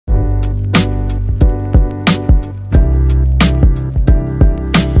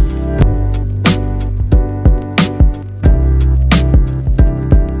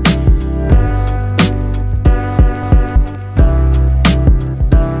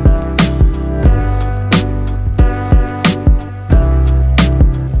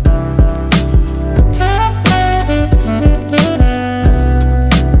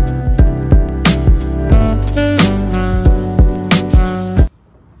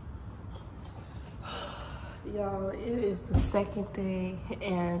is the second day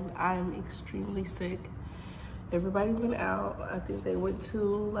and I'm extremely sick. Everybody went out. I think they went to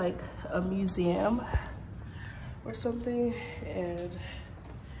like a museum or something, and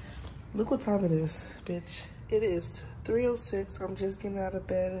look what time it is, bitch. It is 3:06. I'm just getting out of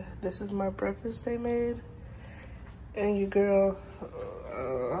bed. This is my breakfast they made. And your girl,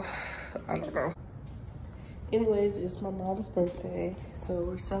 I don't know. Anyways, it's my mom's birthday, so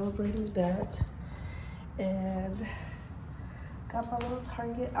we're celebrating that. And got my little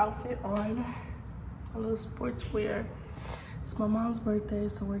Target outfit on, my little sportswear. It's my mom's birthday,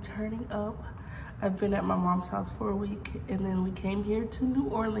 so we're turning up. I've been at my mom's house for a week, and then we came here to New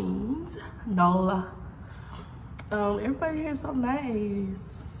Orleans, NOLA. Everybody here is so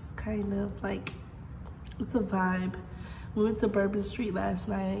nice, kind of like, it's a vibe. We went to Bourbon Street last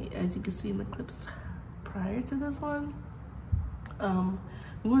night, as you can see in the clips prior to this one.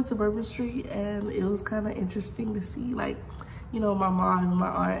 We went to Bourbon Street, and it was kind of interesting to see, like, you know, my mom and my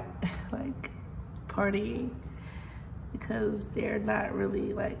aunt like partying, because they're not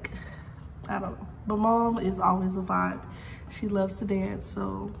really like, I don't know. But mom is always a vibe. She loves to dance,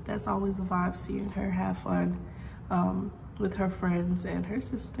 so that's always a vibe, seeing her have fun with her friends and her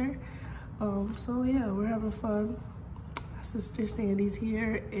sister. So yeah, we're having fun. My sister Sandy's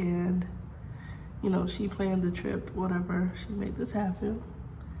here, and you know, she planned the trip, whatever. She made this happen.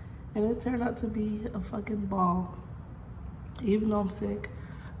 And it turned out to be a fucking ball. Even though I'm sick,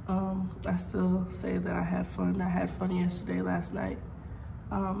 I still say that I had fun. I had fun yesterday, last night.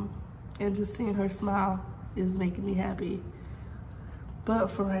 And just seeing her smile is making me happy.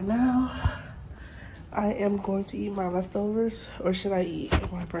 But for right now, I am going to eat my leftovers, or should I eat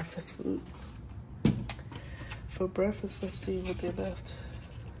my breakfast food? For breakfast, let's see what they left.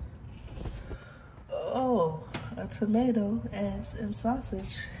 Oh, a tomato, eggs, and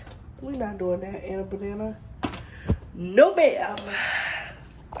sausage. We're not doing that. And a banana. No, ma'am.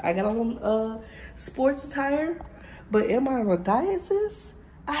 I got on sports attire, but am I on a diet, sis?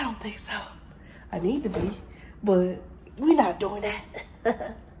 I don't think so. I need to be, but we're not doing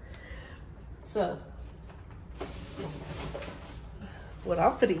that. So, what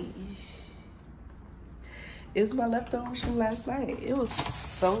I'm finna eat is my leftovers from last night. It was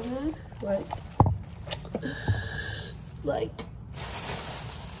so good. Like.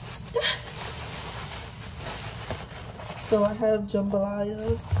 So I have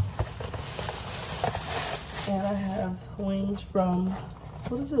jambalaya, and I have wings from,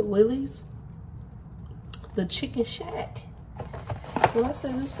 what is it, Willie's? The Chicken Shack. When I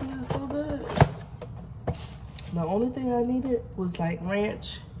say this food is so good, the only thing I needed was like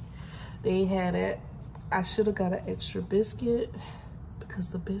ranch. They had it. I should have got an extra biscuit,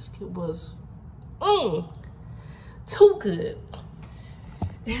 because the biscuit was too good.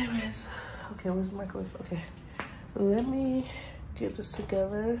 Anyways, okay, where's the microwave? Okay, let me get this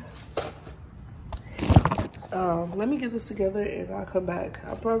together. Let me get this together and I'll come back.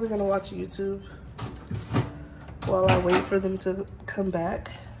 I'm probably gonna watch YouTube while I wait for them to come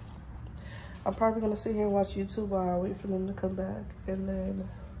back. I'm probably gonna sit here and watch YouTube while I wait for them to come back, and then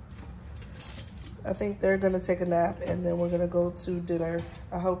I think they're gonna take a nap, and then we're gonna go to dinner.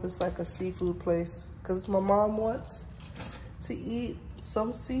 I hope it's like a seafood place, because my mom wants to eat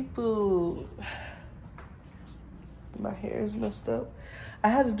some seafood. My hair is messed up. I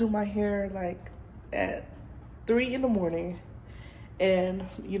had to do my hair like at 3 in the morning, and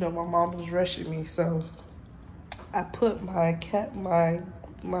you know, my mom was rushing me, so I put my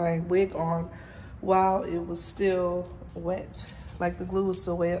wig on while it was still wet, like the glue was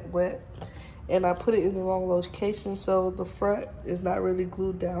still wet, and I put it in the wrong location, so the front is not really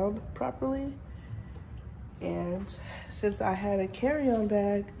glued down properly. And since I had a carry-on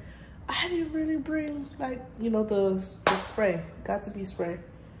bag, I didn't really bring, like, you know, the spray. Got to be spray.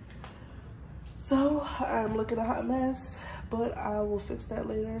 So I'm looking a hot mess, but I will fix that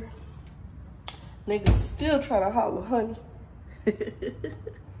later. Niggas still try to holler, honey.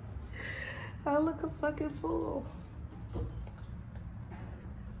 I look a fucking fool.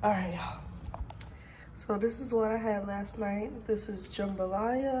 All right, y'all. So this is what I had last night. This is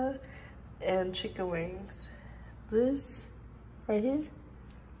jambalaya and chicken wings. This right here,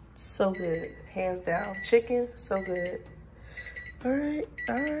 so good, hands down. Chicken, so good. All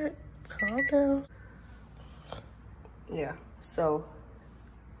right, calm down. Yeah, so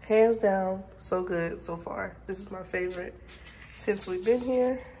hands down, so good so far. This is my favorite since we've been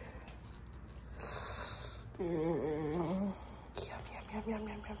here. Yum, yum, yum, yum, yum,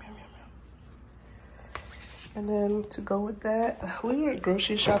 yum, yum, yum. And then to go with that, we went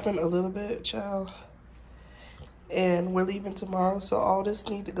grocery shopping a little bit, child. And we're leaving tomorrow, so all this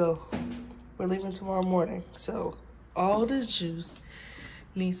need to go. We're leaving tomorrow morning, so All this juice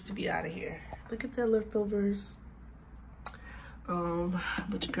needs to be out of here. Look at their leftovers.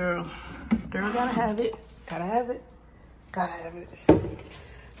 But your girl gotta have it. Gotta have it. Gotta have it.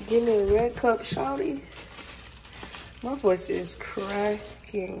 Give me a red cup, shawty. My voice is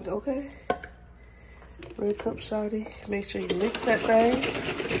cracking, okay? Red cup, shawty. Make sure you mix that thing.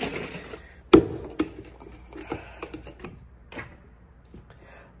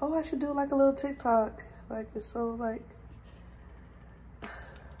 Oh, I should do like a little TikTok. Like, it's so like,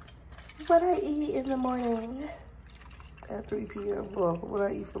 what I eat in the morning at 3 p.m. Well, what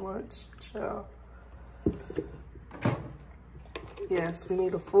I eat for lunch, child. Yes, we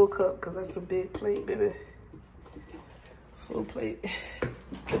need a full cup because that's a big plate, baby. Full plate.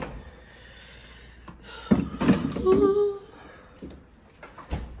 Ooh.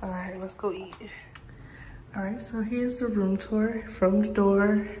 All right, let's go eat. All right, so here's the room tour from the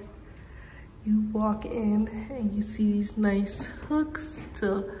door. You walk in and you see these nice hooks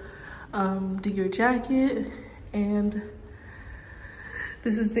to do your jacket, and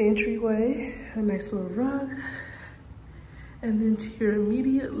this is the entryway, a nice little rug. And then to your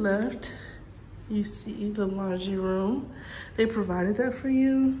immediate left, you see the laundry room. They provided that for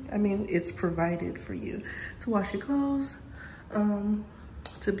you. I mean, it's provided for you to wash your clothes,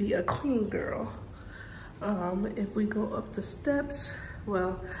 to be a clean girl. If we go up the steps,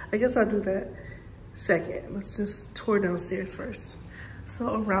 well, I guess I'll do that second. Let's just tour downstairs first.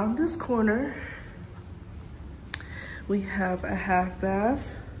 So around this corner, we have a half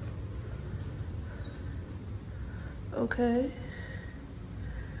bath. Okay.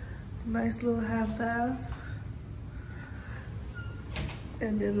 Nice little half bath.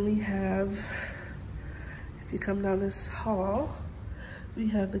 And then we have, if you come down this hall, we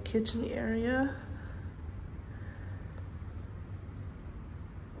have the kitchen area.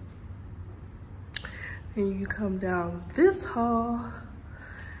 And you come down this hall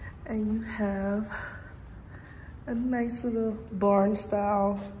and you have a nice little barn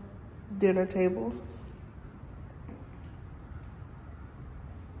style dinner table.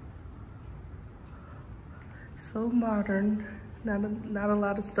 So modern, not a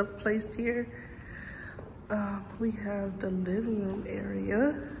lot of stuff placed here. We have the living room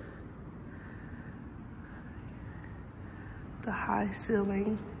area, the high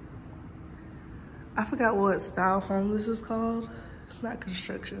ceiling. I forgot what style home this is called. It's not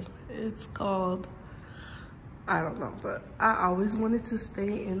construction. It's called, I don't know, but I always wanted to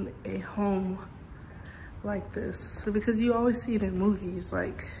stay in a home like this because you always see it in movies,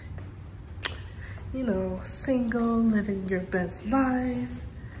 like, you know, single, living your best life.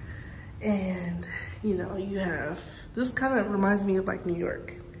 And, you know, you have, this kind of reminds me of like New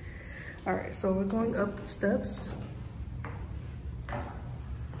York. All right, so we're going up the steps.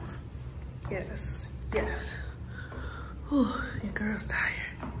 Yes, yes. Whew, your girl's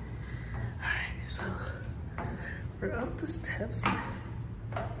tired. All right, so we're up the steps.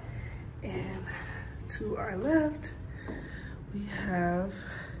 And to our left, we have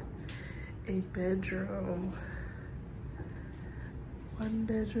a bedroom. One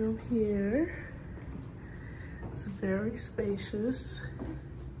bedroom here. It's very spacious,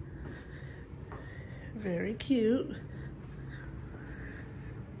 very cute.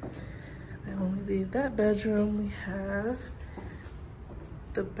 Then when we leave that bedroom, we have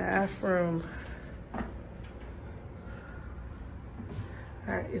the bathroom.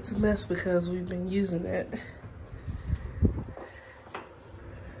 All right, it's a mess because we've been using it.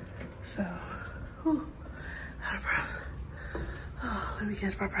 So, whew, out of breath. Oh, let me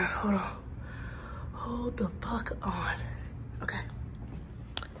catch my breath. Hold on. Hold the fuck on. Okay.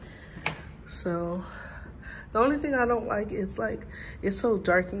 So, the only thing I don't like is like, it's so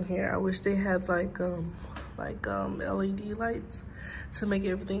dark in here. I wish they had like LED lights to make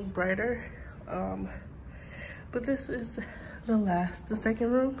everything brighter. But this is the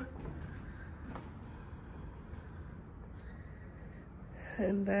second room.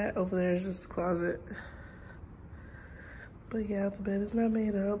 And that over there is just a closet. But yeah, the bed is not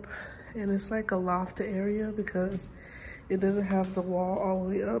made up. And it's like a loft area because it doesn't have the wall all the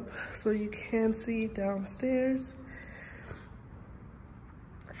way up. So you can see downstairs.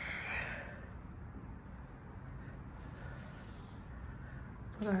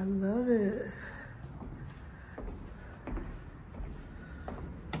 But I love it.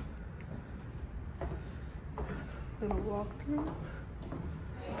 Little walkthrough.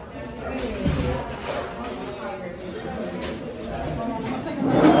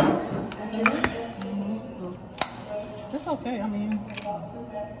 It's okay, I mean.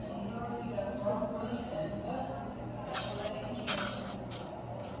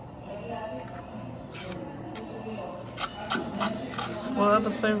 What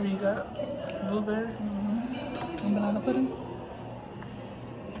other flavor you got? Blueberry? And banana pudding.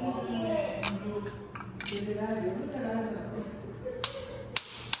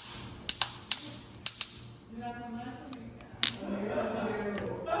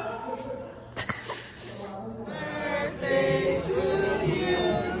 Birthday to you.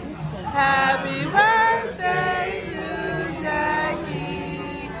 Happy birthday to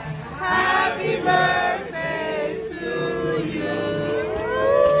Jackie. Happy birthday to you.